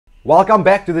Welcome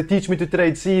back to the Teach Me to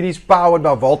Trade series powered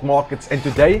by Vault Markets, and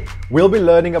today we'll be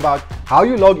learning about how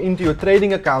you log into your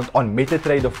trading account on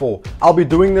MetaTrader 4. I'll be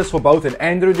doing this for both an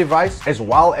Android device as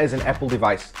well as an Apple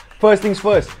device. First things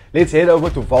first, let's head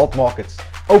over to Vault Markets.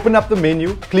 Open up the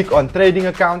menu, click on Trading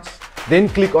Accounts, then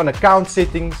click on Account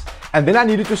Settings, and then I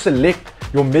need you to select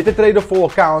your MetaTrader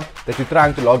 4 account that you're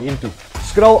trying to log into.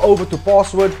 Scroll over to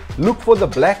Password, look for the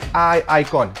black eye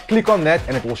icon, click on that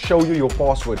and it will show you your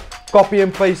password. Copy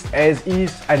and paste as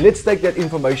is, and let's take that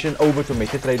information over to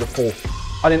MetaTrader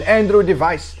 4. On an Android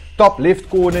device, top left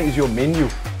corner is your menu.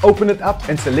 Open it up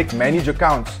and select Manage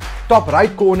Accounts. Top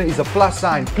right corner is a plus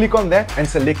sign. Click on that and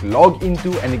select Log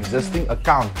into an existing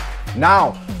account.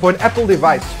 Now, for an Apple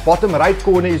device, bottom right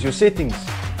corner is your settings.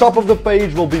 Top of the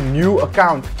page will be New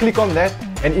Account. Click on that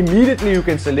and immediately you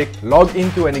can select Log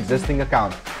into an existing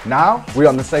account. Now, we're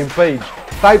on the same page.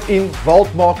 Type in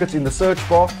Vault Markets in the search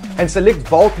bar and select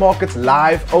Vault Markets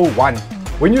Live 01.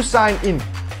 When you sign in,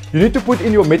 you need to put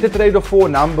in your MetaTrader 4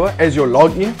 number as your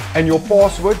login and your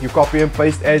password you copy and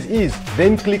paste as is.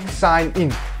 Then click Sign In.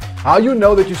 How you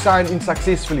know that you signed in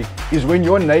successfully is when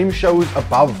your name shows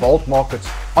above Vault Markets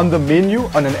on the menu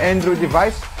on an Android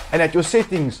device and at your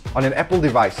settings on an Apple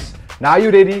device. Now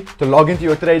you're ready to log into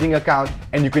your trading account,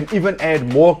 and you can even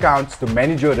add more accounts to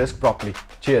manage your risk properly.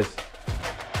 Cheers.